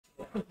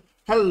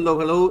Hello,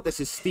 hello, this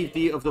is Steve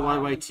D of the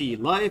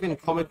YYT, live in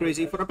Comic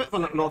Crazy for a bit of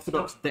an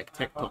unorthodox deck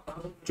tech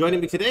talk.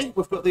 Joining me today,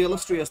 we've got the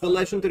illustrious, the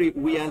legendary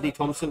wee Andy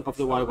Thomson of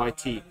the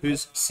YYT,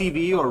 whose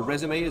CV or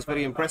resume is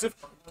very impressive.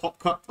 Top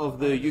cut of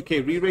the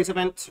UK re-raise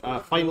event,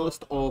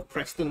 finalist of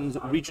Preston's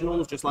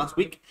regionals just last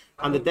week,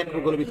 and the deck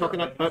we're going to be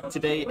talking about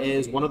today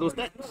is one of those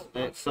decks.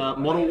 It's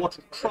Mono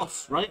Water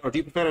Tros, right? Or do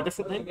you prefer a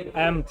different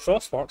name?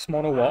 Tros works,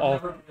 Mono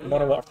Water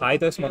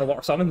Tidus, Mono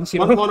Water Summons, you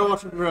know? Mono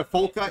Water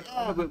Folka,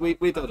 yeah,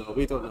 we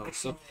don't know,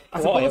 So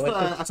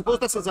I suppose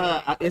this is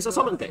a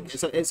summon deck.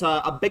 It's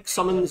a big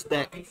summons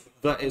deck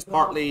that is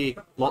partly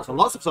lots and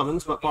lots of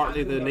summons, but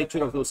partly the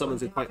nature of those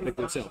summons is quite big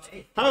themselves.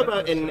 How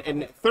about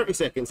in 30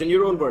 seconds, in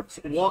your own words,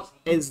 what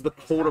is the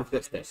core of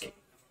this deck?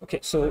 Okay,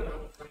 so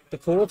the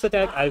core of the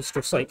deck is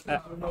just like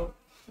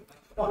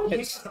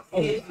it's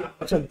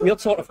a weird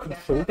sort of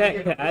control deck.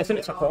 It isn't.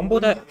 It's a combo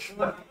deck.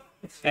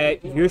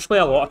 Usually,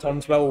 a lot of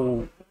turns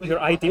your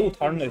ideal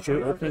turn is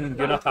you open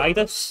Yuna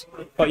Tidus,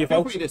 but you've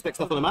also just stick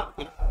stuff on the map.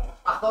 You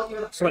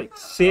know? So like,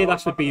 say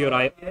this would be your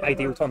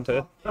ideal turn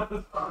too.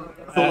 So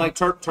like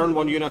turn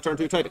one Yuna, turn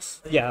two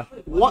Tidus. Yeah.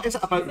 What is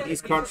it about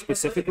these cards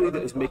specifically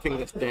that is making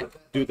this deck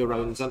do the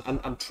rounds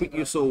and treat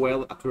you so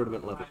well at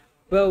tournament level?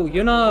 Well,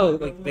 Yuna,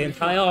 like the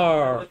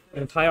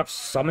entire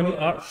summon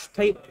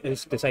archetype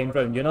is designed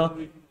around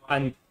Yuna,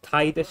 and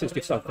Tidus is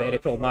just a very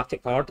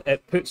problematic card.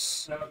 It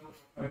puts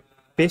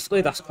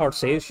basically this card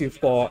says you've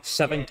got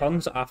 7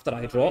 turns after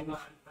I drop,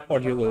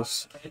 or you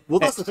lose. Well,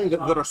 that's the thing,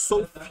 that there are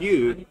so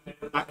few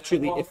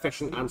actually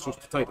efficient answers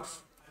to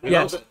Tidus.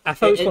 Yes,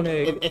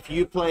 if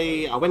you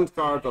play a wind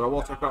card or a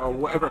water card or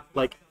whatever,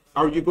 like,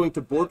 are you going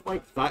to board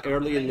wipe that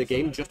early in the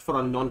game just for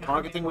a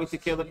non-targeting way to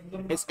kill it?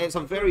 It's a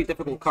very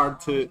difficult card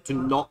to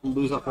not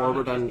lose a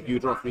forward and you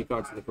draw 3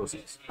 cards in the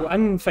process. Well,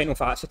 in Final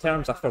Fantasy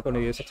terms, if we're going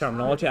to use the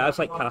terminology, it's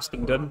like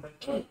casting Dun.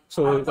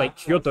 So,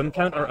 like, your Dun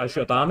counter is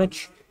your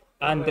damage,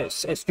 and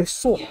it's just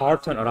so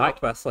hard to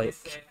interact with.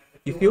 Like,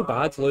 you feel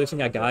bad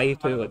losing a guy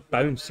to like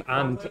bounce,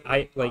 and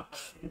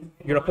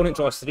your opponent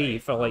draws 3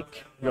 for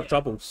like your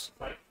troubles.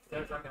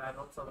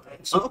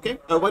 So, okay,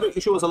 why don't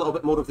you show us a little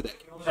bit more of the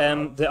deck?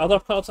 The other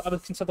cards that I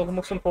would consider the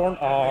most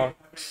important are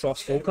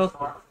Tros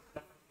Folka.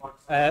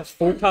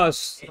 Folka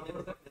is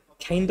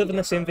kind of in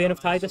the same vein of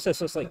Tidus.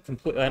 This is like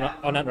completely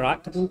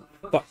uninteractable,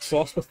 but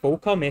Tros with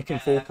Folka, making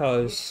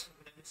Folka is...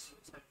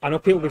 I know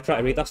people will try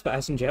to read this, but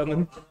it's in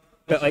German.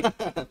 But like,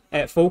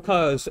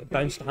 Folka's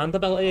bounce to hand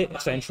ability,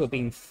 essentially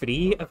being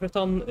free every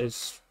turn,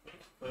 is...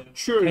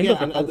 Sure,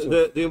 yeah, and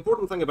the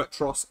important thing about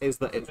Tros is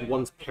that it's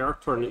once per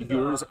turn,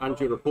 yours and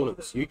your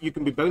opponent's. You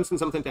can be bouncing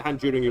something to hand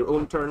during your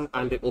own turn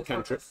and it will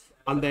counter it,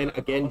 and then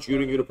again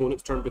during your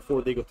opponent's turn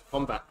before they go to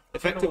combat.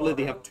 Effectively,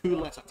 they have 2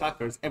 less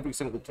attackers every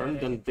single turn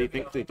than they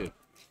think they do.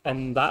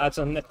 And that adds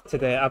on to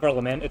the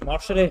ever-lamented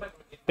Marchery,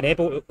 being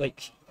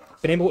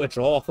able to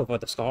draw off of a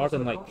discard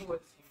and like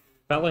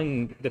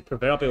filling the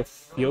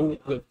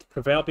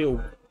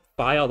proverbial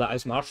fire that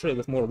is Marchery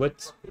with more wood.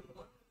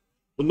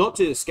 Well, not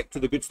to skip to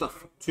the good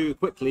stuff too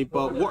quickly,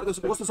 but what's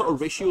the sort of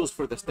ratios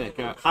for this deck?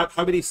 How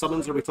many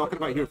summons are we talking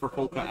about here for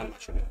Folka and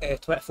Marchery?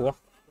 24.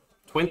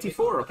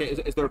 24? Okay,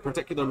 is there a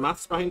particular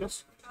maths behind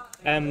this?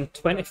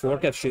 24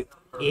 gives you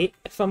 8,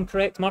 if I'm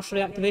correct,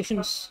 Marchery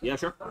activations. Yeah,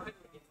 sure.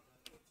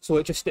 So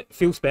it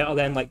feels better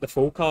than like the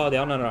Folka. The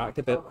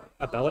uninteractive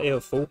ability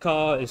of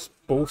Folka is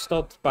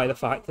bolstered by the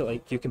fact that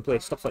like you can play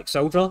stuff like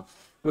Sildra,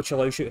 which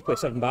allows you to play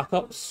 7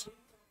 backups.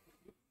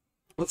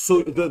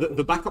 So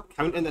the backup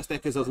count in this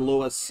deck is as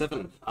low as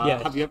 7.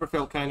 Yes. Have you ever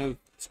felt kind of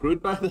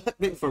screwed by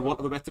that, for want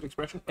of a better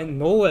expression? And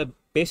no,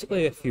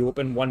 basically if you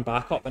open 1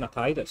 backup in a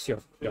Tidus,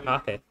 you're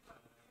happy.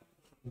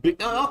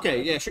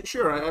 Okay, yeah,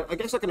 sure. I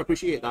guess I can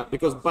appreciate that,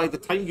 because by the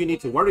time you need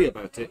to worry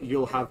about it,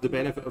 you'll have the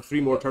benefit of 3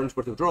 more turns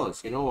worth of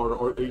draws, you know,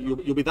 or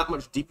you'll be that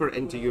much deeper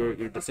into your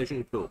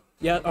decision pool.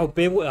 Yeah, I'll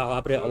be able to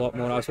elaborate a lot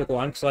more as we go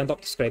on, because I'll end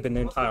up describing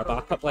the entire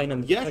backup line.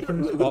 And yeah,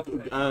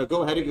 sure.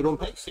 Go ahead at your own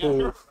pace. Yeah,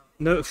 sure.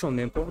 Now to show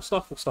the important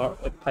stuff, we'll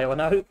start like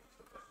piling out.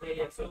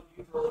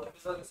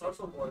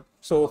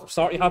 So for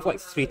start, you have like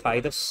 3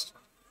 Tidus.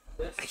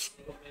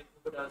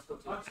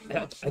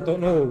 I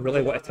don't know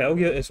really what to tell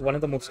you. It's one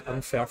of the most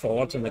unfair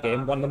forwards in the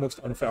game, one of the most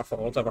unfair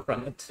forwards ever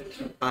printed.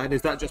 And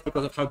is that just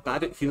because of how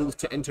bad it feels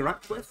to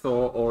interact with,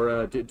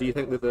 or do you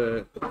think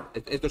that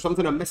is there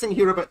something I'm missing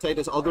here about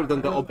Tidus other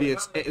than the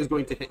obvious it is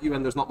going to hit you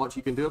and there's not much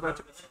you can do about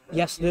it?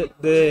 Yes,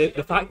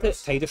 the fact that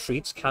Tidus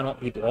reads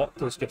cannot be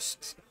blocked is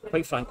just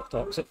quite frankly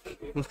toxic.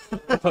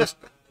 Because,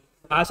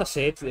 as I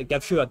said, it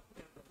gives you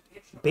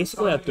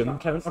basically a doom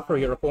counter for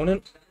your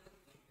opponent.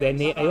 Then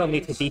they either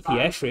need to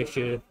DPS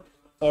ratio,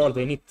 or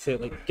they need to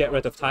like get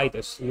rid of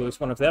Tidus, lose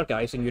one of their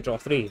guys, and you draw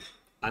 3.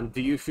 And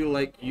do you feel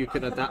like you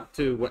can adapt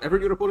to whatever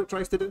your opponent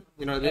tries to do?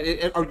 You know,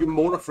 are you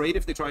more afraid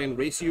if they try and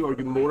race you? Are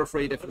you more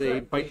afraid if they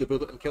bite the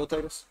bullet and kill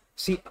Tidus?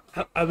 See,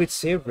 I would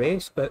say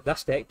race, but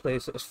this deck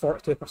plays is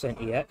 42%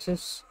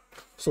 EXs,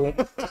 so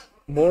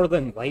more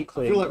than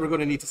likely. I feel like we're going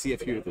to need to see a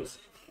few of those.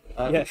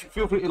 Yeah.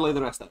 Feel free to lay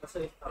the rest out.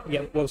 Yeah,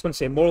 well, I was going to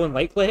say, more than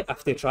likely,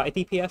 if they try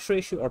to DPS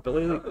ratio or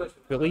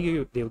bully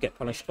you, they'll get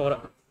punished for it.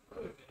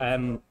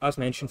 As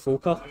mentioned,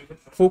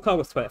 Folka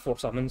with 24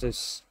 summons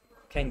is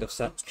kind of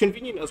sick. It's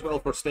convenient as well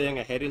for staying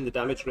ahead in the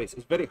damage race.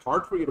 It's very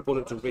hard for your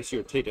opponent to race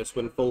your Tidus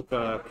when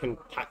Folka can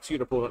tax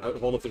your opponent out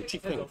of all of their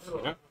cheap things,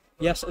 you know?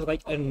 Yes,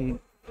 like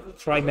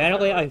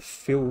primarily I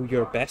feel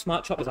your best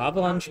matchup is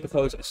Avalanche,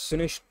 because as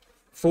soon as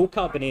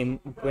Folka in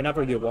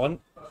whenever you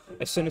want,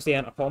 as soon as they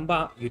enter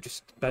combat, you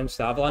just bounce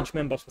the Avalanche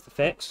members with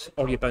effects,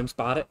 or you bounce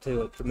Barret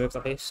to remove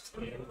their haste.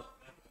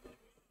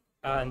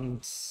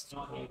 And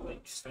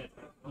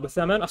with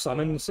the amount of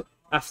summons,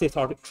 if they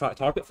try to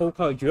target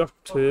Folka, your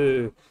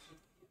two,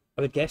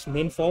 I would guess,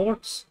 main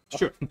forwards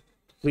Sure. are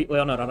completely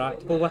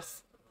uninteractable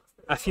with.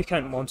 If you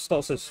count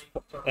monsters as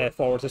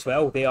forwards as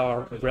well, they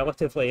are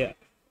relatively,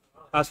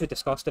 as we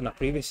discussed in a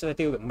previous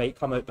video that might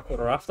come out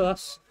before or after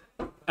this,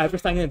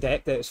 everything in the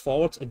deck that is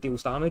forwards and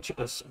deals damage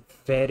is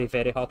very,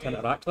 very hard to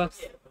interact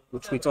with,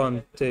 which leads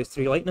on to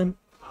 3 lightning.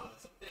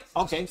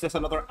 Okay, is this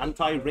another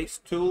anti-race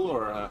tool,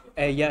 or...?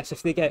 Yes,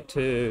 if they get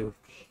too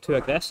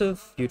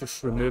aggressive, you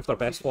just remove their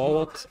best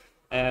forward.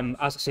 As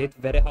I said,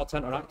 very hard to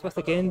interact with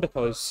again,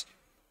 because,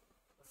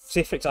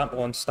 say for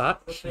example on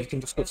stack, you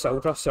can just go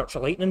Sildra, search a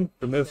lightning,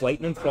 remove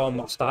lightning from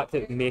a stack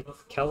that may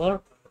kill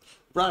her.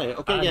 Right,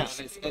 okay, And- yeah,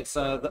 it's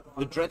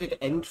the dreaded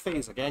end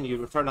phase again. You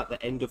return at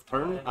the end of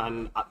turn,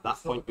 and at that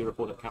point your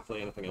opponent can't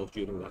play anything else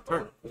during that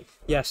turn.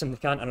 Yes, and they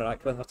can't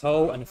interact with it at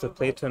all, and if they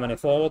play too many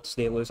forwards,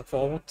 they lose a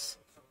forward.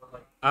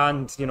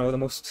 And, you know, the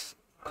most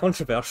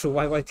controversial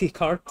YYT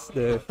card,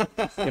 the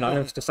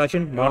unanimous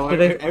decision,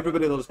 Mercury.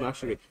 Everybody loves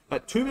Mastery.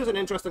 2 is an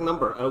interesting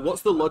number.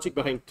 What's the logic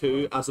behind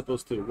 2 as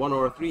opposed to 1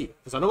 or 3?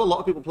 Because I know a lot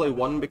of people play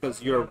 1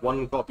 because your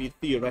 1 copy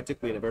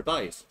theoretically never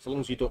dies, so long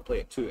as you don't play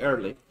it too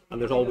early,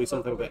 and there's always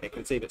something that it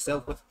can save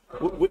itself with.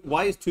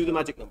 Why is 2 the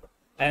magic number?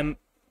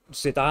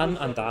 Zidane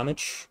and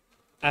damage.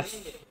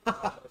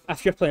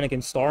 If you're playing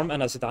against Storm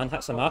and a Zidane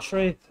hits a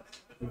Mastery,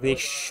 they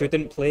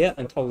shouldn't play it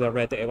until they're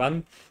ready to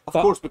win. Of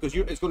course, because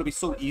it's going to be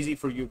so easy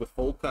for you with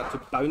Folka to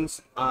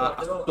bounce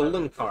a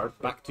stolen card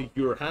back to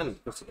your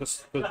hand,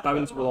 because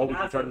bounce will always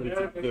return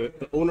into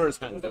the owner's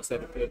hand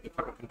instead of the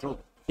current control.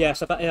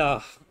 Yes, a bit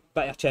of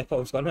check what I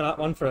was going to that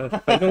one for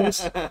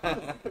finals.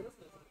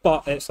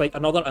 But it's like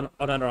another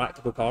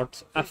uninteractable card.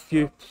 If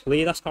you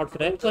play this card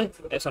correctly,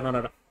 it's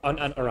an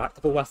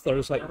uninteractable with.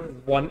 There's like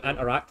 1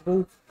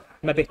 interactable,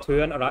 maybe 2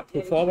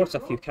 interactable forwards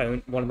if you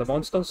count one of the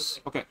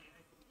monsters. Okay.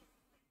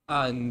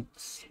 And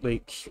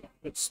like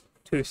it's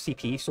 2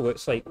 CP, so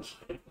it's like,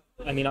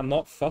 I mean, I'm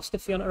not fussed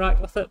if you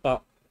interact with it,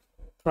 but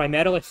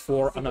primarily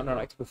for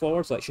uninteractable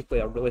forwards, like, should play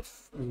a really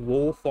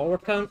low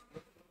forward count,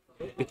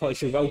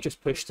 because you will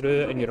just push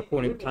through and your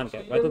opponent can't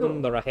get rid of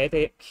them. They're a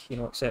headache, you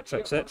know, etc.,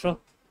 etc.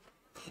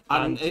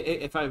 And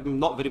if I'm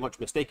not very much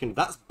mistaken,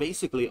 that's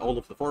basically all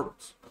of the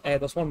forwards.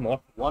 There's one more.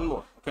 One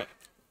more. Okay.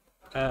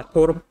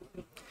 Torum.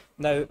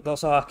 Now,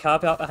 there's a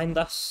caveat behind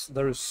this.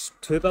 There's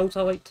 2 builds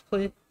I like to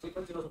play.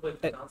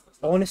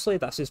 Honestly,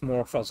 this is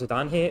more for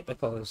Zidane hate,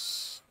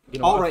 because, you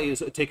know... Alright,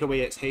 is it take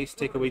away its haste,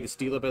 take away the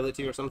steal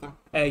ability or something?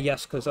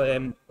 Yes, because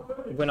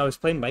when I was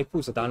playing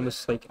Michael, Zidane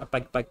was like a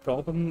big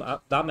problem.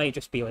 That might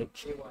just be like,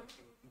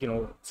 you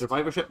know...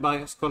 Survivorship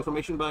bias,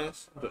 confirmation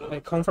bias?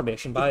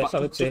 Confirmation bias, I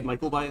would say.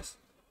 Michael bias?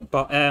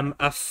 But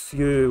if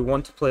you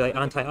want to play like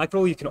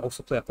anti-aggro, you can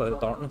also play a Cloud of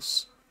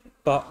Darkness.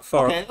 But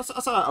for Okay,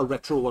 that's a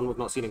retro one we've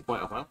not seen in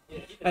quite a while.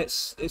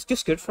 it's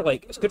just good for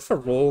like, it's good for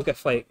rogue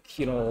if, like,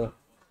 you know,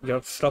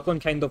 you're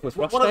struggling kind of with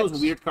rush One of those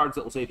decks. weird cards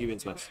that'll save you in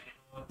Smiths.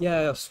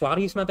 Yeah,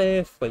 Swarries maybe,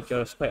 if like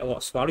there's quite a lot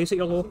of Swarries at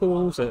your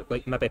locals, that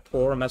like maybe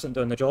Porum isn't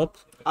doing the job.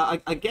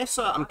 I guess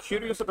I'm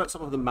curious about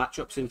some of the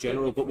matchups in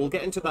general, but we'll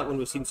get into that when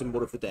we've seen some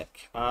more of the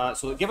deck.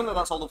 So given that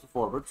that's all of the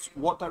forwards,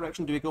 what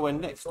direction do we go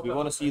in next? Do we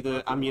want to see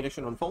the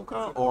ammunition on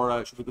Folka,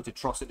 or should we go to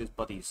Tros and his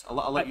buddies?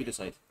 I'll let you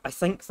decide. I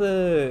think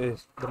the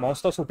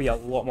monsters will be a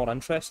lot more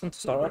interesting to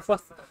start off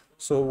with.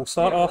 So we'll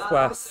start off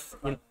with,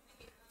 you know,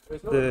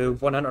 the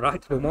 1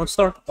 interactable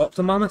monster,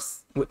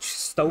 Optimammoth, which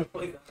still,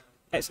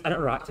 it's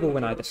interactable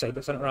when I decide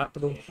it's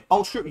interactable.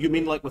 Oh, sure. You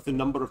mean like with the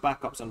number of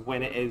backups and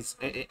when it is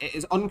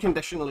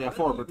unconditionally a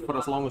forward for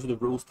as long as the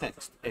rules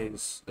text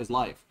is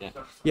live. Yeah.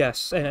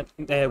 Yes, and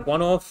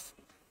one of,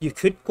 you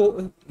could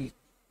go, you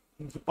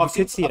Well,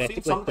 could I've seen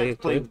theoretically some play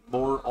decks play two.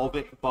 more of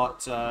it, but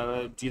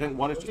do you think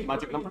 1 is just a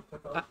magic number?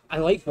 I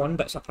like 1,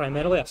 but it's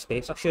primarily a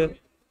space issue.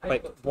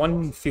 Like,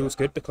 1 feels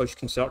good because you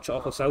can search it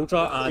off of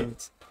Sildra, and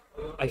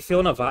I feel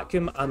in a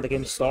vacuum, and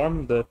against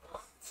Storm, the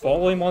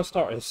following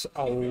monster is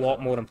a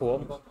lot more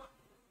important.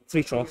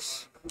 3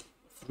 Tros.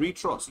 3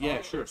 Tros,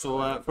 yeah, sure.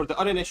 So for the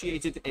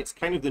uninitiated, it's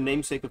kind of the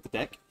namesake of the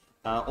deck.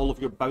 All of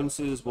your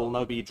bounces will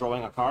now be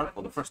drawing a card,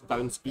 or the first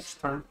bounce each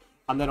turn.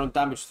 And then on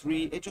damage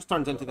 3, it just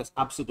turns into this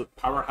absolute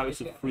powerhouse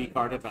of free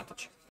card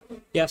advantage.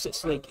 Yes,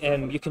 it's like,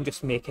 you can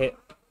just make it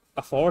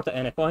a forward at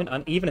any point,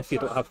 and even if you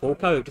don't have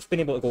Hulk out, just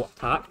being able to go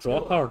attack, draw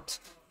a card,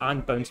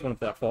 and bounce one of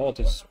their forwards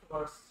is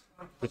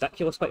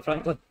ridiculous, quite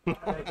frankly.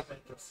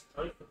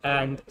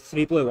 And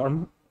 3 Blue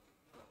Worm.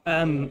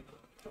 Like,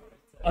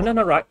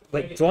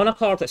 drawing a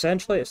card,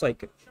 essentially, it's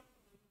like,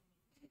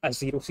 a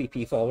 0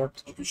 CP forward.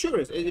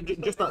 Sure,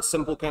 just that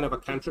simple kind of a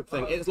cantrip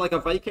thing. It's like a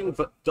Viking,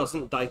 but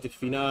doesn't die to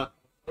Fina.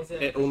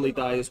 It only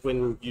dies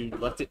when you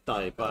let it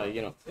die by,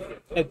 you know.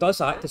 It does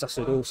act as a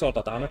pseudo Sword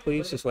of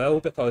Damocles as well,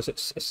 because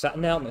it's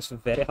sitting there and it's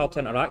very hard to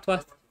interact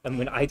with. And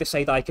when I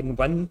decide I can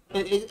win...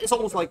 It's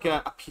almost like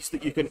a piece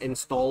that you can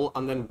install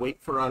and then wait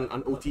for an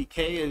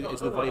OTK, is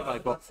the vibe I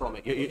got from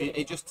it.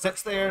 It just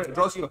sits there, it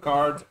draws you a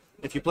card.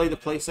 If you play the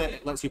playset,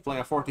 it lets you play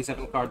a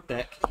 47-card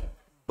deck,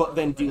 but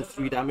then deal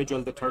 3 damage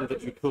on the turn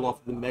that you pull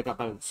off the Mega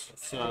Bounce.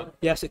 So...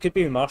 Yes, it could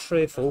be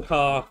Mercenary,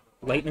 Folkar,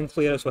 Lightning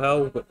Flare as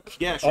well, but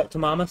yeah, sure.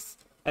 Octomammoth.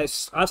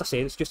 It's, as I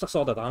said, it's just a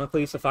Sword of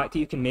Damocles. The fact that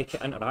you can make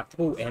it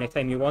interactable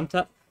anytime you want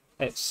it,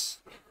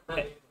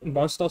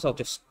 monsters are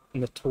just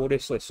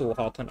notoriously so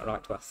hard to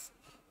interact with.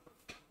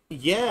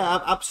 Yeah,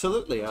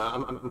 absolutely.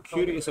 I'm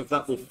curious if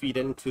that will feed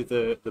into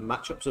the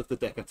matchups of the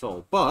deck at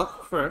all. But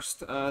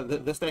first,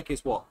 this deck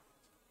is what?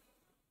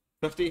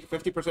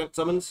 50%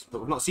 summons? But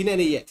we've not seen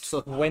any yet. So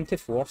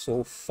 24,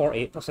 so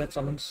 48%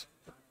 summons.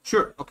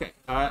 Sure, okay.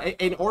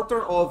 In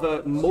order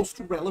of most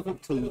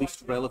relevant to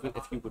least relevant,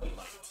 if you would like.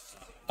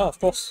 Oh, of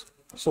course.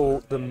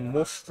 So the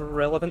most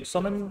relevant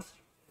summon,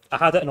 I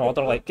had it in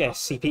order like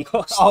CP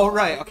cost. Oh,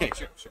 right, okay,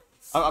 sure.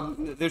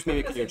 There's maybe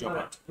a clear job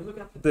art.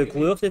 The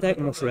glue of the deck,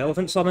 most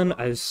relevant summon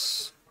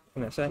is,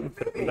 give me a second,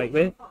 put it the right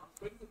way,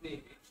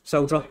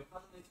 Sildra.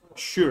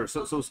 Sure,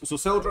 so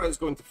Sildra is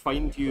going to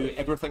find you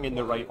everything in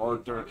the right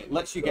order. It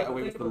lets you get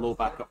away with the low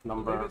backup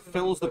number,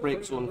 fills the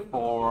break zone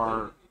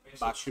for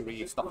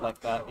Bashery, stuff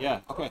like that. Yeah,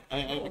 okay,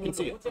 I can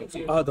see it.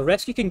 The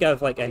rest you can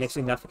give like any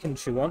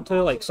significance you want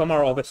to. Like some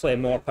are obviously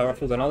more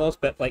powerful than others,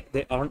 but like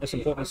they aren't as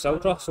important as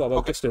Sildra, so I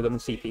will just do them in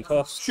CP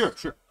cost. Sure.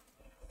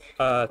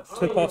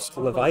 2-cost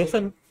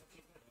Leviathan.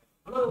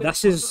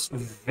 This is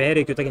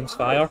very good against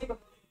fire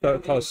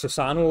because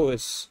Susano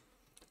is,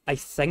 I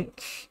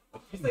think,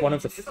 one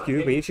of the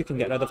few ways you can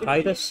get rid of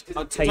Tidus.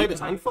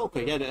 Tidus and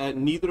Falca, yeah,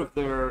 neither of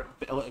their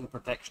ability and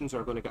protections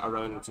are going to get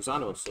around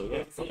Susano, so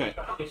yeah, okay.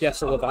 Yeah,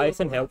 so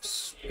Leviathan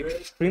helps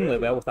extremely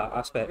well with that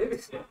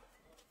aspect.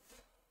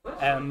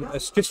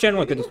 It's just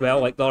generally good as well,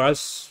 like there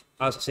is,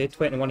 as I said,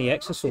 21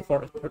 EXs, so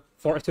 42%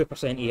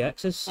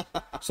 EXs,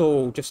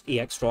 so just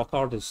EX draw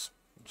card is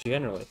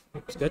generally,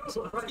 it's good.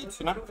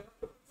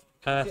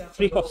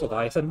 3-cost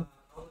Leviathan.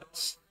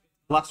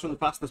 Blast from the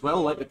past as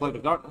well, like the Cloud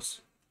of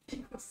Darkness.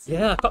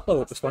 Yeah, a couple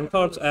of Opus 1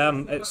 cards.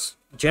 It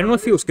generally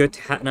feels good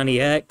to hit an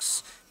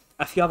EX.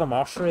 If you have a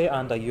Mercenary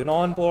and a Yuna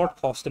on board,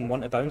 costing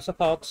 1 to bounce the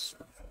cards,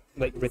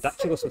 like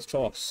ridiculous with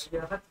Tros.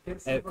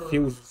 It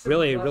feels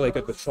really, really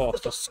good with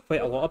Tros. There's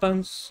quite a lot of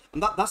bounce.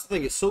 And that's the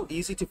thing, it's so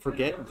easy to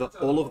forget that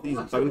all of these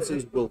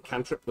bounces will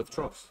cantrip with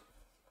Tros.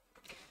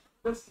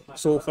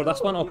 So for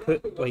this one, I'll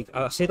put, like,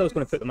 I said I was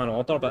going to put them in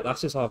order, but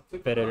this is a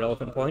very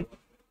relevant point.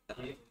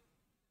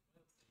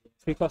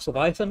 3-cost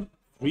Leviathan.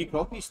 3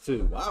 copies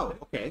too, wow,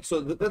 okay. So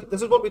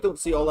this is what we don't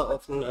see all that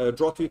often,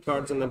 draw 2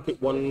 cards and then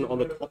put 1 on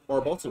the top or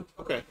bottom,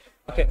 okay.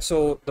 Okay,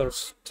 so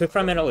there's 2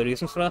 primarily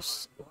reasons for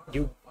this.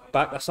 You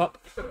back this up.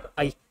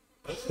 I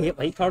hate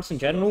light cards in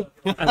general,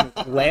 and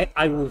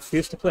I will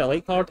refuse to play a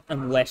light card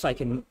unless I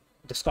can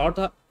discard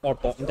it or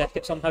bottom deck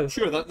it somehow.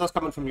 Sure, that's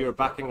coming from your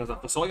backing as a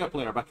Soya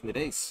player back in the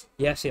days.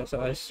 Yes, it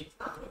is.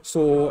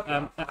 So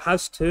it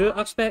has 2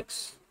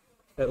 aspects.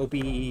 It'll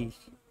be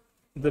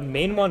the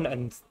main one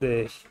and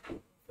the,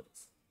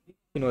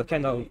 you know,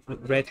 kind of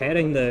red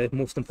herring. The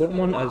most important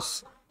one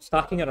is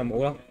stacking a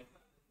Remora.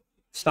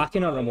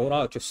 Stacking a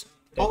Remora just...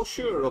 Oh,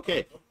 sure,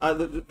 okay.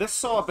 This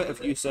saw a bit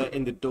of use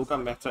in the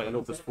Doga meta in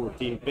Opus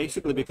 14,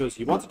 basically because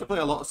you wanted to play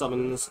a lot of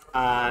summons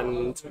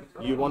and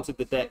you wanted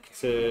the deck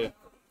to,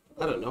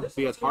 I don't know,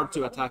 be as hard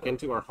to attack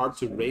into or hard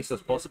to race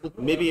as possible.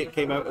 Maybe it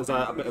came out as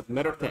a bit of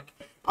mirror tech.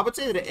 I would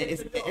say that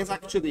it is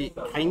actually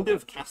kind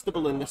of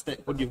castable in this deck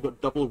when you've got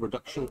double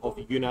reduction of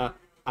Yuna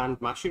and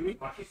Mashiri,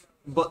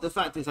 but the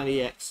fact is an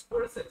EX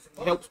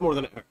helps more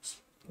than it hurts.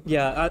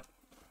 Yeah,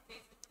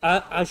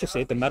 as you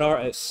said, the mirror,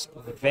 it's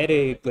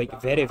very,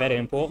 very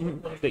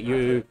important that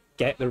you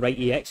get the right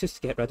EXs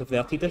to get rid of the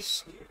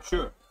Tidus.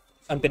 Sure.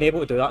 And being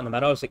able to do that in the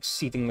mirror is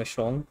exceedingly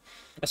strong.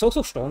 It's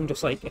also strong,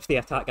 just like if they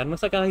attack in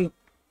with a guy,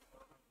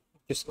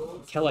 just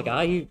kill a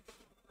guy,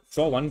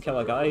 draw 1, kill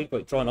a guy,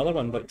 like draw another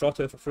one, like draw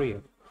 2 for free.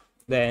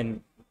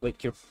 Then,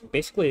 like, you're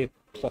basically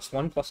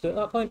 +1, +2 at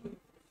that point.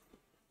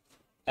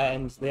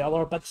 And the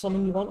other big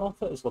summon you want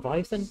off it is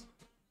Leviathan.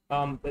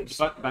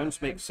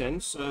 Bounce makes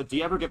sense. Do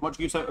you ever get much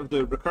use out of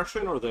the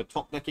recursion or the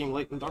top decking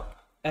light and dark?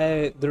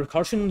 The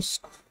recursion's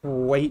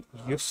quite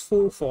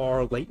useful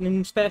for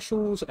lightning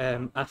specials.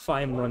 If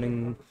I'm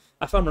running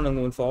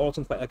Lone Forwards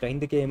and quite a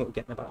grindy game, it'll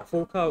get me back to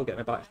Folka, it'll get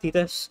me back to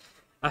Tidus.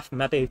 If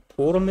maybe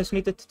Porum is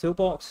needed to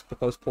toolbox,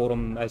 because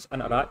Porum is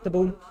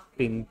interactable,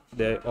 being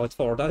the odd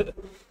forward out,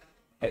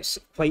 it's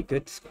quite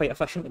good, quite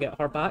efficient to get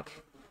her back.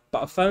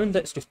 But I've found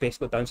it's just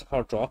basically bounce a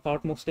hard draw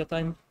card most of the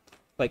time.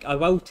 Like, I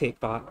will take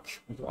back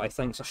what I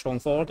think is a strong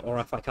forward, or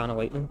if I can, a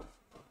lightning.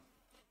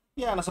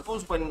 Yeah, and I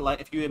suppose when,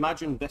 like, if you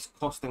imagine this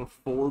costing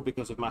 4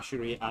 because of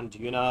Mashiri and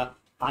Yuna,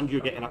 and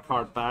you're getting a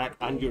card back,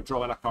 and you're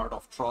drawing a card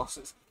off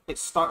Tros. It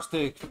starts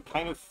to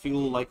kind of feel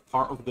like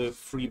part of the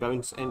free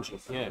bounce engine.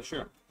 Yeah,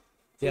 sure.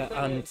 Yeah,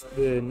 and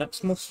the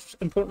next most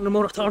important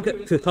Remora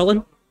target,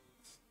 Cucullin.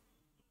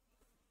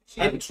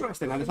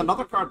 Interesting, and it's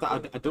another card that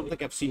I don't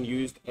think I've seen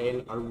used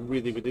in a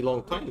really, really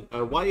long time.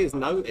 Why is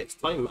now its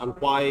time, and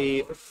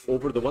why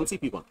over the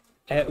 1CP one?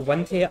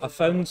 Winty, I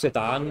found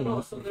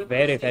Zidane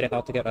very, very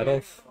hard to get rid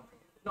of.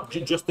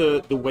 Just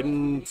the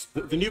wind,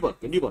 the new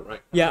one,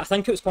 right? Yeah, I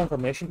think it was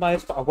confirmation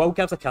bias, but I will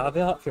give the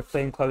caveat if you're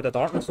playing Cloud of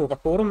Darkness over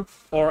Quorum,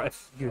 or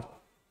if you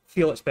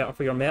feel it's better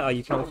for your meta,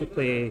 you can also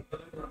play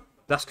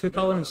this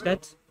Cucullin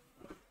instead.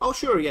 Oh,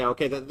 sure, yeah,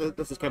 okay,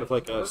 this is kind of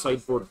like a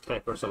sideboard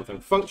tech or something.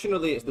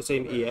 Functionally, it's the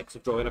same EX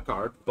of drawing a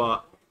card,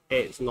 but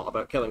it's not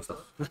about killing stuff.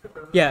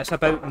 Yeah, it's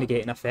about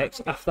negating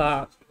effects. If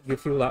that you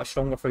feel that's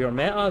stronger for your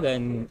meta,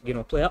 then, you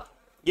know, play it.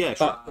 Yeah,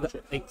 sure. But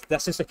like,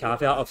 this is the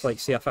caveat of, like,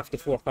 say, a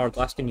 54 card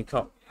list and you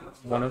cut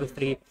one of the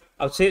three.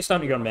 I would say it's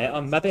down to your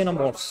meta. Maybe in a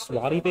more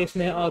Swari-based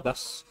meta,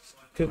 this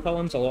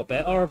Cucullin's a lot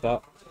better,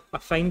 but I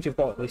find you've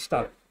got at least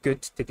a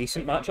good to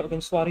decent matchup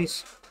against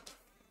Swaris.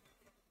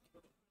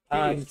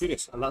 And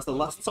that's the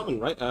last summon,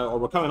 right? Or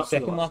we're coming up to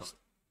the second last.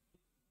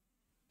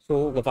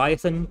 So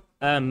Leviathan,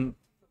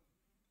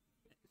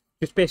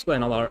 just basically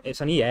another.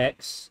 It's an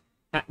EX.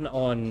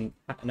 Hitting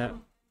it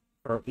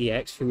for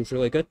EX feels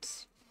really good.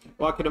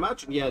 Well, I can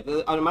imagine, yeah.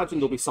 I imagine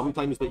there'll be some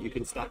times that you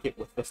can stack it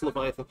with this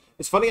Leviathan.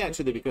 It's funny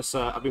actually because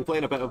I've been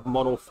playing a bit of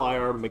Mono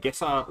Fire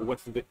Magissa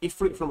with the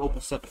Ifrit from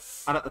Opus 7,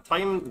 and at the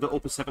time the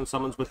Opus 7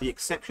 summons, with the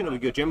exception of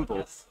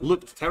Yojimbo,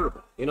 looked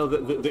terrible. You know,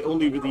 they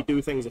only really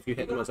do things if you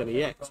hit them as an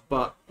EX.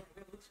 But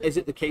is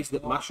it the case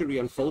that Mashiri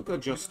and Folka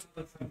just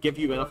give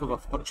you enough of a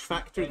touch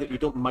factor that you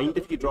don't mind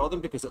if you draw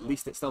them because at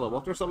least it's still a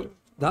water summon?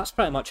 That's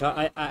pretty much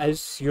it. It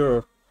is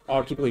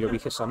arguably your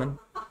weakest summon.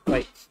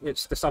 Like,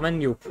 it's the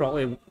summon you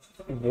probably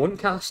won't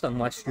cast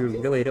unless you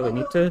really, really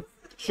need to.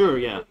 Sure,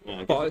 yeah.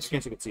 I But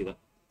guess I could see that.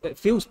 It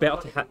feels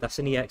better to hit this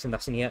in EX and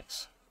this in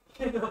EX.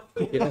 You know?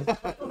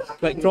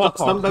 Like, draw a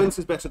card. Some bounce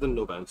is better than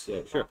no bounce,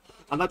 yeah, sure.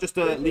 And that just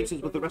leaves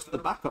us with the rest of the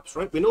backups,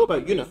 right? We know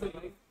about Yuna.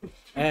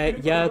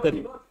 Yeah,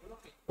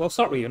 Well,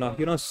 start with Yuna.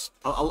 Yuna's...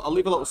 I'll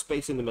leave a little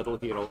space in the middle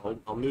here.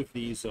 I'll move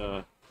these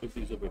over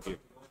here.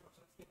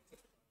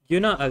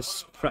 Yuna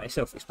is pretty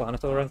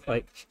self-explanatory.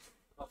 Like,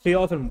 three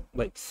of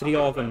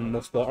and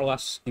most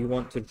waterless. You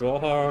want to draw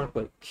her,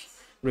 like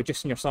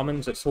reducing your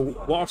summons. It's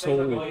water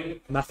soul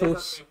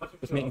mythos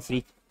with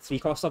making three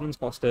cost summons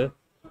cost 2,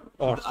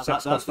 or 6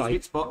 That's cost the 5.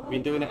 sweet spot.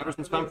 Been doing it ever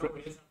since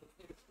Pamphlet.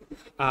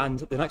 And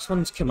the next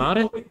one's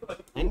Kimari.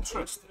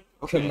 Interesting.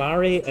 Okay.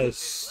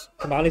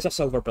 Kimari's a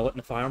silver bullet in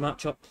the fire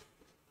matchup.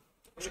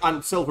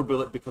 And Silver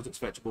Bullet because it's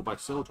fetchable by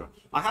Sildra.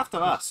 I have to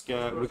ask,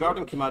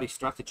 regarding Kimari's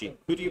strategy,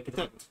 who do you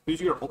protect?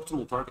 Who's your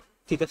optimal target?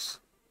 Tidus.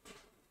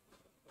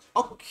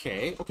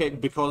 Okay,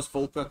 because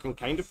Folka can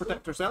kind of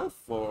protect herself,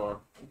 or...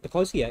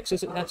 Because the X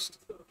is at best.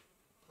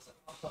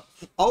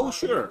 Oh,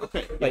 sure,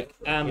 okay. Like,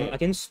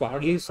 against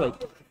Swaris,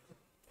 like,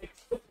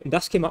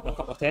 this came up in a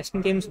couple of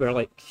testing games where,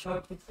 like,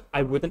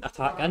 I wouldn't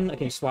attack in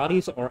against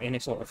Swaris or any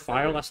sort of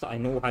fire list that I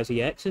know has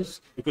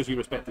EXs. Because you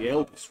respect the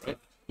Elvis, right?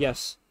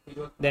 Yes.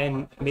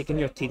 Then making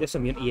your Tidus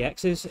immune to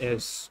EXs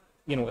is,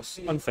 you know, it's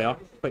unfair,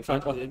 quite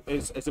frankly.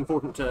 It's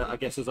important to, I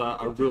guess, as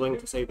a ruling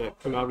to say that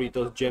Kimari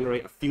does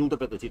generate a field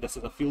ability. This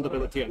is a field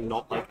ability and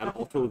not like an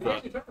auto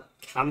that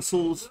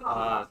cancels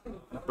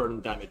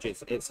burn damage.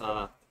 It's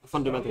a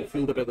fundamental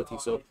field ability,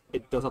 so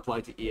it does apply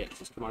to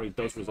EXs. Kimari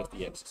does resist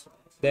EXs.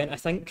 Then I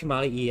think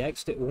Kimari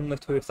EX, the only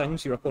two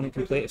things your opponent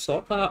can play to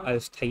stop that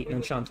is Titan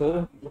and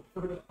Shantoto.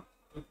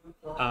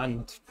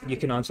 And you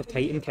can answer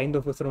Titan kind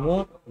of with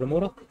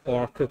Remora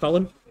or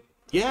Cucullin.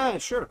 Yeah,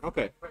 sure,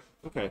 okay.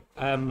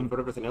 For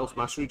everything else,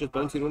 Mastery just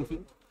bounce your own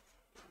field?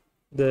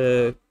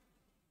 The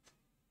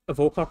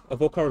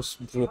Evoker's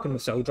broken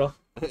with Sildra.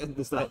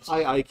 There's that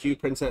high IQ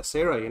Princess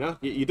Sarah, you know?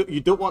 You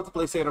don't want to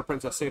play Sarah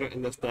Princess Sarah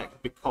in this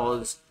deck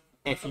because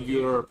if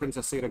your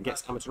Princess Sarah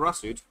gets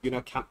Amaterasu'd, you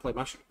now can't play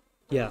Mastery.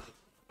 Yeah,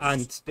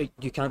 and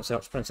you can't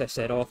search Princess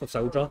Sarah off of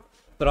Sildra.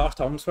 There are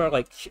times where,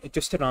 like,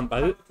 just to ramp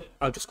out,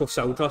 I'll just go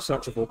Sildra,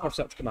 search Evoker,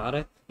 search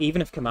Kimari.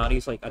 Even if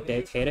Kimari's like a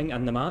dead herring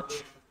in the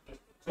match.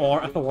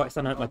 Or if I want to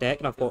thin out my deck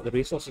and I've got the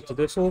resources to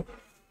do so,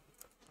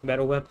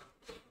 Metal Web.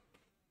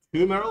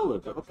 2 Metal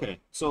Web, okay.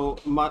 So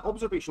my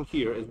observation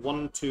here is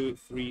 1, 2,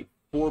 3,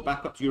 4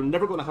 backups. You're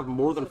never going to have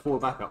more than 4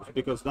 backups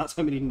because that's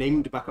how many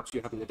named backups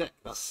you have in the deck.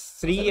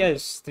 Three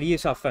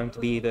is I've found to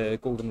be the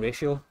golden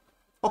ratio.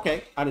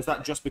 Okay, and is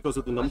that just because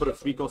of the number of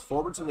 3-cost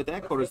forwards in the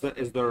deck, or is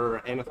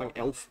there anything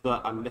else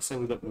that I'm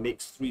missing that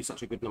makes 3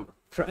 such a good number?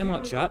 Pretty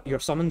much that. Your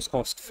summons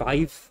cost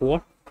 5,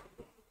 4.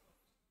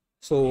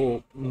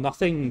 So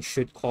nothing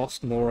should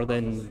cost more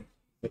than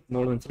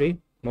 3.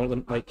 More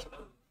than, like,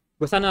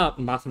 within a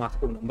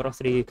mathematical number of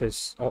 3,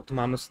 because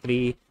Optimum is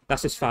 3,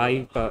 this is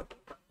 5, but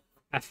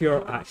if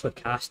you're actually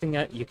casting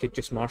it, you could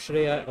just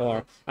Mastery it,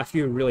 or if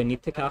you really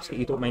need to cast it,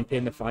 you don't mind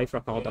paying the 5 for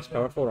a card that's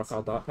powerful or a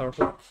card that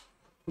powerful.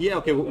 Yeah,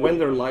 okay, when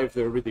they're live,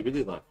 they're really,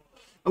 really live.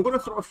 I'm going to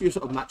throw a few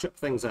sort of matchup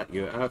things at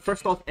you.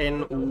 First off,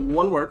 in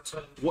one word,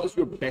 what is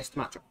your best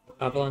matchup?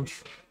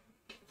 Avalanche.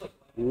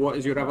 What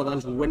is your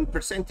Avalanche win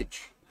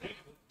percentage?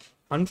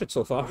 100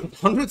 so far.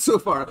 100 so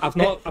far. I've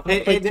not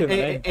played too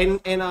many.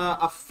 In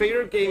a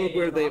fair game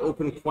where they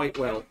open quite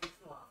well,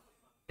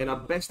 in a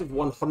best of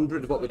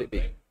 100, what would it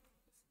be?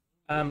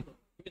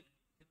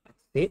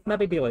 It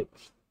maybe be like,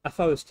 if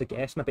I was to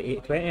guess,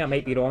 maybe 80-20. I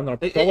might be wrong. Or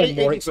probably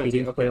more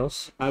experienced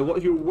players. What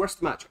is your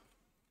worst matchup?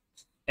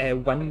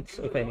 Wind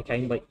of any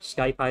kind, like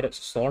Sky Pirates,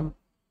 Storm.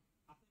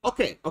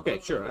 Okay,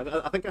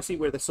 sure. I think I see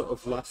where this sort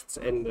of lasts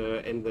in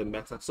the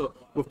meta. So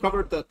we've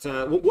covered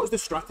that. What's the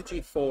strategy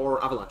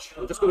for Avalanche?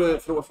 I'm just going to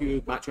throw a few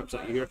matchups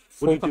at you here.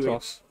 What are you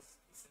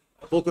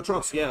doing?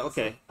 Tros, yeah,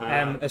 okay.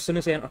 As soon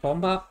as they enter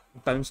combat,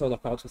 bounce all their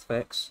cards with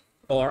effects.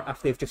 Or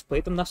if they've just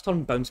played them this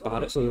turn, bounce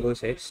Barret so they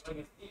lose haste.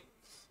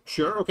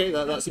 Sure, okay,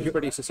 that seems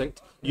pretty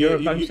succinct. You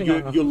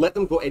let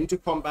them go into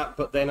combat,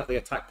 but then at the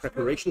attack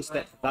preparation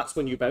step, that's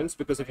when you bounce,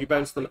 because if you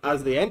bounce them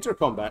as they enter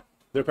combat,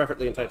 they're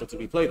perfectly entitled to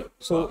replay them.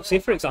 So, say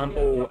for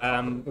example,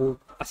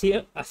 I see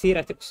a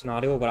theoretical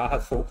scenario where I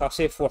have Focus,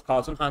 say 4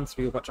 cards in hand,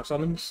 3 of which are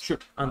summons, sure,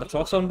 and a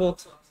Tros on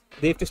board.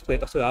 They've just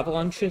played their 2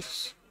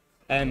 Avalanches,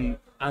 and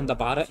a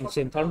Barret in the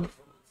same turn.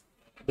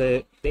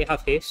 They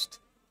have haste.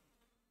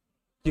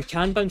 You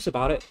can bounce the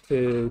Barret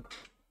to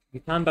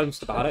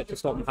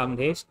stop them having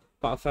haste,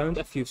 but I found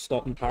if you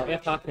stop them party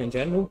attacking in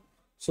general.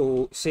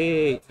 So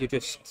say you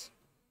just,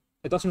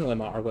 it doesn't really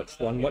matter which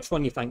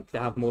one you think they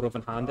have more of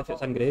in hand if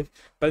it's engraved.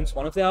 Bounce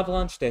one of the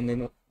Avalanche,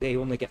 then they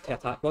only get to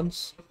attack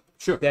once.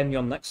 Sure. Then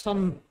your next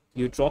turn,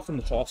 you draw from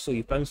the toss, so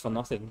you bounce for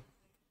nothing.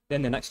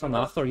 Then the next turn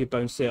after, you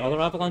bounce the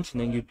other Avalanche,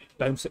 and then you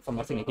bounce it for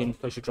nothing again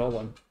because you draw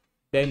one.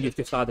 Then you've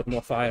just added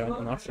more fire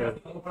into Nurture.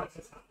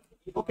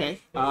 Okay.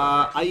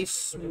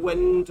 Ice,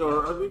 wind,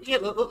 or yeah,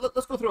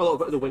 let's go through a little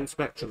bit of the wind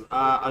spectrum.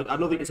 I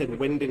know that you said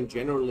wind in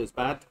general is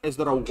bad. Is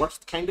there a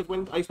worst kind of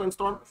wind? Ice, wind,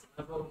 storm?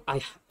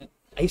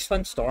 Ice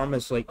Wind Storm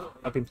is like,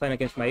 I've been playing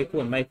against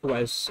Michael, and Michael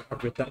is a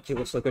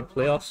ridiculously good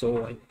player, so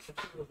like,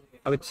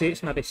 I would say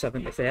it's maybe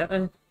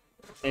 70-30.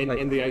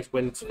 In the Ice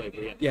Wind flavor,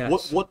 yeah.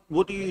 Yes.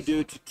 What do you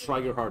do to try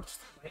your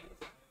hardest?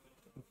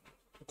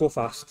 Go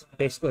fast,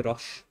 basically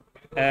rush.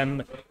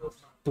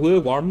 Blue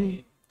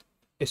Worm,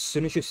 as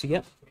soon as you see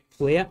it,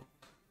 play it.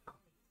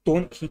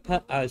 Don't keep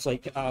it as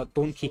like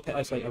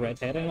a red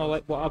herring or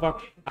like whatever.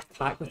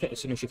 Attack with it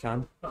as soon as you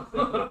can.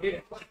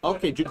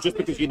 Okay, just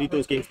because you need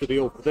those games to be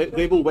over.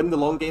 They will win the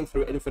long game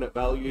through infinite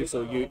value,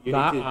 so you need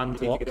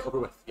to get it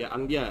over with.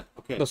 Yeah,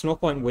 okay. There's no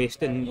point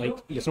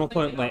there's no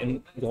point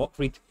letting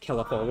Lockreed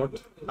kill a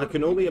forward. I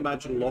can only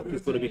imagine Lock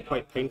is going to be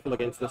quite painful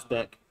against this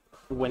deck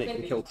when it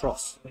can kill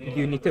Tros.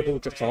 You need to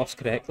hold your Tros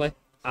correctly,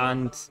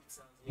 and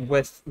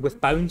with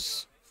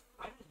bounce,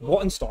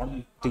 what in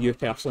Storm do you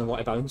personally want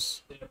to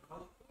bounce?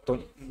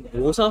 Don't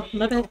Rosa,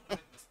 maybe?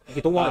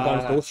 You don't want to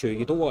bounce Goshu,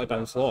 you don't want to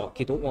bounce Lock,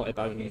 you don't want to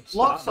bounce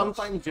Lock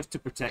sometimes just to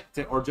protect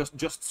it, or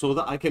just so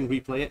that I can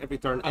replay it every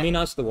turn. I mean,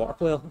 as the water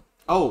player.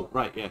 Oh,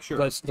 right, yeah, sure.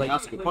 Like,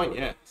 that's a good point,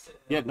 yeah.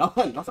 Yeah,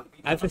 nothing.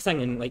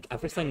 Everything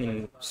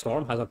in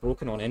Storm has a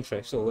broken on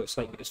entry, so it's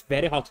like, it's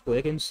very hard to play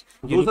against.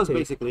 Rosa's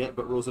basically it,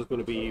 but Rosa's going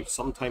to be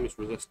sometimes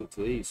resistant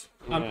to these.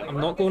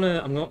 I'm not going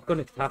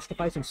to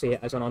catastrophize and say it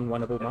as an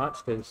unwinnable match,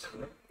 because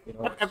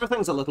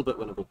everything's a little bit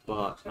winnable,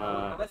 but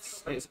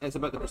it's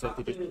about the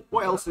percentages.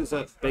 What else is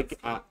big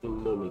at the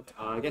moment?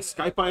 I guess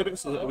Sky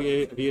Pirates. Have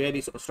you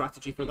any sort of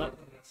strategy for that?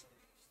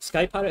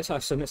 Sky Pirates, I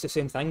assume it's the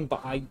same thing,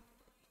 but I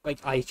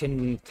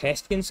can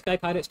test against Sky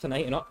Pirates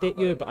tonight and update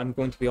you, but I'm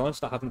going to be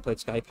honest, I haven't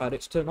played Sky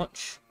Pirates too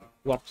much.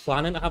 We're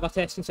planning to have a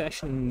testing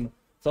session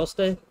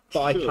Thursday, but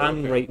sure, I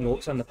can write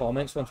notes in the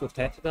comments once we've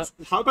tested it.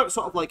 How about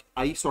sort of like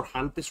ice or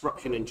hand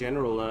disruption in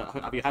general?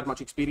 Have you had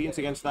much experience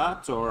against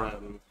that, or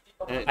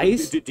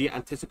ice? Do you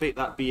anticipate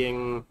that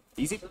being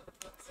easy?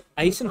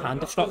 Ice and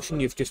hand destruction,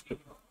 you've just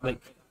like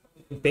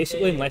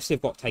basically, unless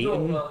they've got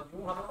Titan,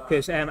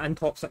 because in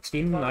top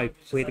 16 I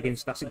played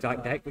against this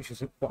exact deck, which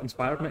is what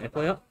inspired me to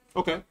play it.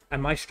 Okay.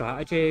 And my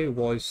strategy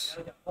was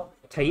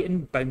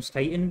Titan, bounce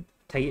Titan,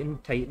 Titan,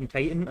 Titan,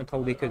 Titan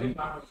until they couldn't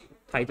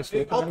tie the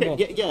slope anymore.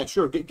 Yeah,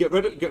 sure. Get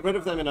rid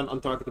of them in an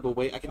untargetable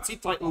way. I can see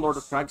Titan Lord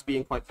of Crags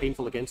being quite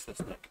painful against this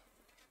deck.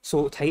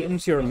 So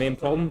Titan's your main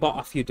problem, but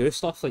if you do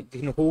stuff like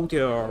hold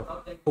your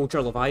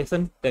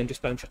Leviathan, then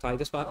just bounce your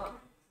Tidus back.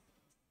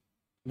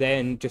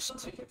 Then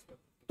just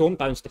don't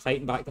bounce the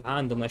Titan back to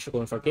hand unless you're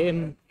going for a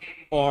game,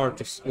 or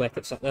just let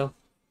it sit there.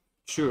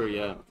 Sure,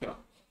 yeah. Okay.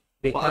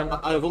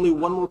 I have only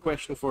one more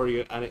question for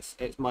you, and it's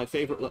my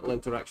favourite little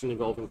interaction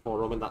involving poor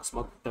Roman, that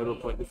smug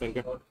downward pointing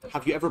finger.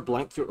 Have you ever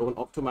blanked your own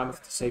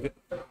Octomammoth to save it?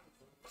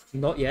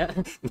 Not yet.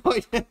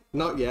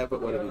 Not yet,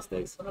 but one of these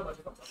days.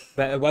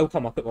 But it will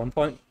come up at one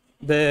point.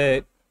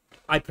 I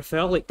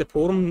prefer like the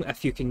Porum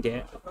if you can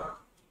get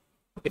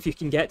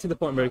to the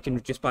point where you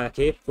can just buy a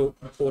cape,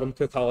 Porum,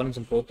 2 columns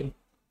and Pokken.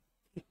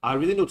 I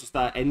really noticed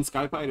that in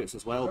Sky Pirates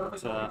as well,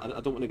 but I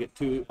don't want to get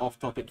too off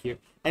topic here.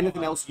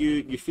 Anything else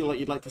you feel like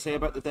you'd like to say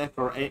about the deck,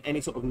 or any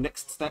sort of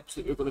next steps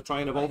that you're going to try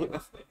and evolve it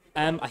with?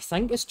 I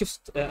think it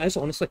is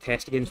honestly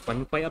test against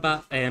wind quite a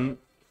bit.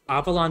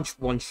 Avalanche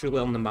won surely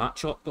on the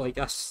matchup. Like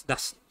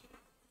this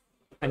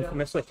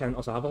infamously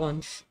counters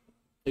Avalanche.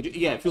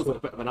 Yeah, it feels like a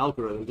bit of an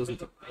algorithm, doesn't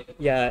it?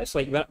 Yeah, it's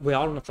like we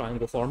are in a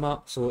triangle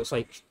format, so it's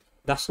like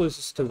this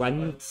loses to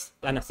win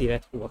in a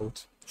theoretical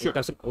world. Sure. It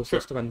doesn't lose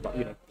to win, but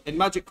you know. In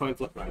Magic coin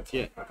flip, right?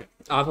 Yeah. Okay.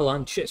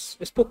 Avalanche, it's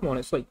Pokemon.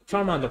 It's like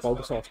Charmander,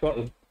 Bulbasaur,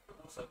 Squirtle.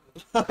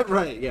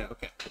 Right. Yeah.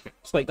 Okay. Okay.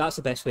 It's like that's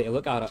the best way to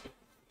look at it.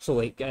 So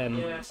like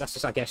this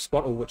is I guess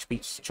Squirtle, which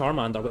beats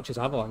Charmander, which is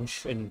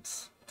Avalanche, and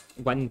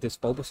Wind is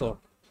Bulbasaur.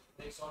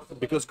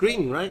 Because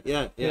green, right?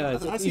 Yeah. Yeah.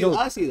 Yeah,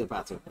 I see the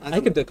pattern.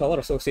 I could do colour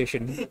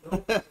association.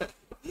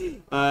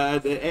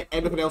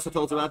 Anything else at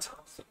all to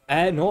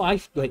add? No, I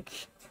like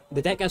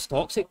the deck is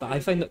toxic, but I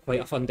find it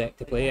quite a fun deck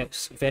to play.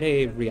 It's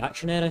very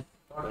reactionary.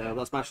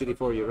 That's match ready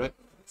for you, right?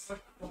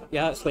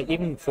 Yeah, it's like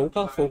even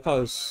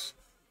Folka is,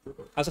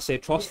 as I say,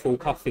 Tros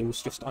Folka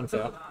feels just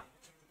unfair.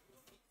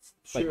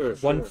 Like Sure.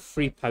 one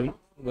free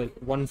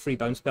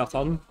bounce per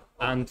turn,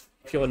 and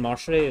Fueling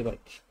Marshery,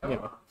 like you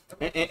know.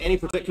 Any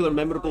particular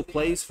memorable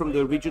plays from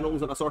the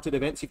regionals and assorted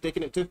events you've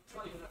taken it to?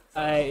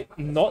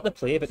 Not the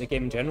play, but the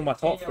game in general. My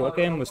top 4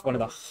 game was one of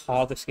the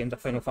hardest games of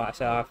Final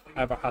Fantasy I've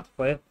ever had to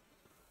play.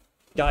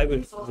 Guy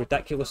was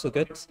ridiculously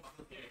good.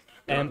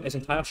 His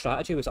entire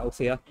strategy was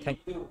Althea,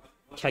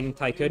 King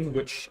Tycoon,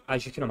 which,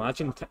 as you can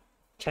imagine,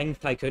 King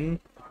Tycoon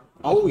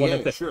is one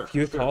of the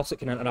few cards that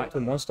can interact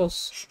with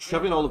monsters.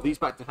 Shoving all of these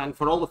back to hand,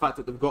 for all the fact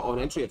that they've got on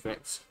entry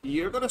effects,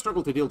 you're going to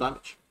struggle to deal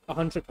damage.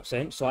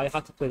 100%, so I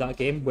had to play that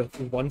game with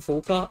one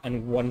Folka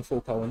and one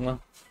Folka only.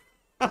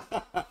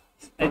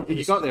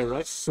 You got there,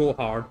 right? So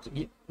hard.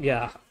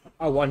 Yeah,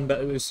 I won,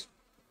 but it was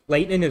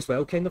lightning as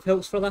well kind of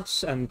helps for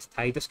this, and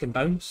Tidus can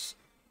bounce,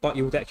 but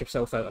you'll deck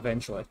yourself out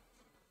eventually.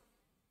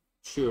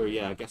 Sure,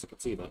 yeah, I guess I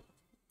could see that.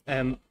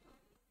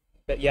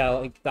 But yeah,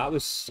 like that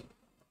was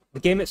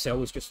the game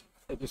itself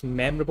was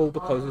memorable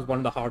because it was one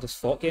of the hardest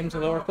fought games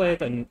I've ever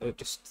played, and it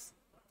just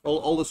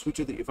all the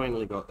switcher that you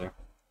finally got there.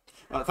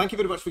 Thank you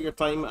very much for your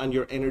time and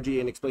your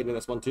energy in explaining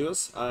this one to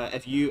us.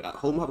 If you at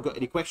home have got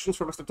any questions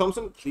for Mr.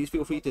 Thomson, please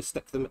feel free to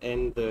stick them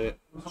in the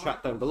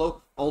chat down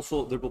below.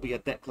 Also, there will be a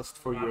deck list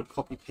for your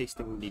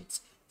copy-pasting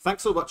needs.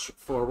 Thanks so much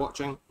for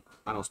watching,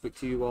 and I'll speak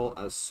to you all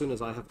as soon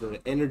as I have the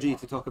energy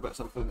to talk about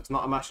something that's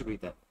not a mastery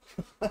deck.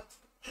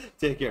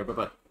 Take care,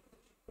 bye-bye.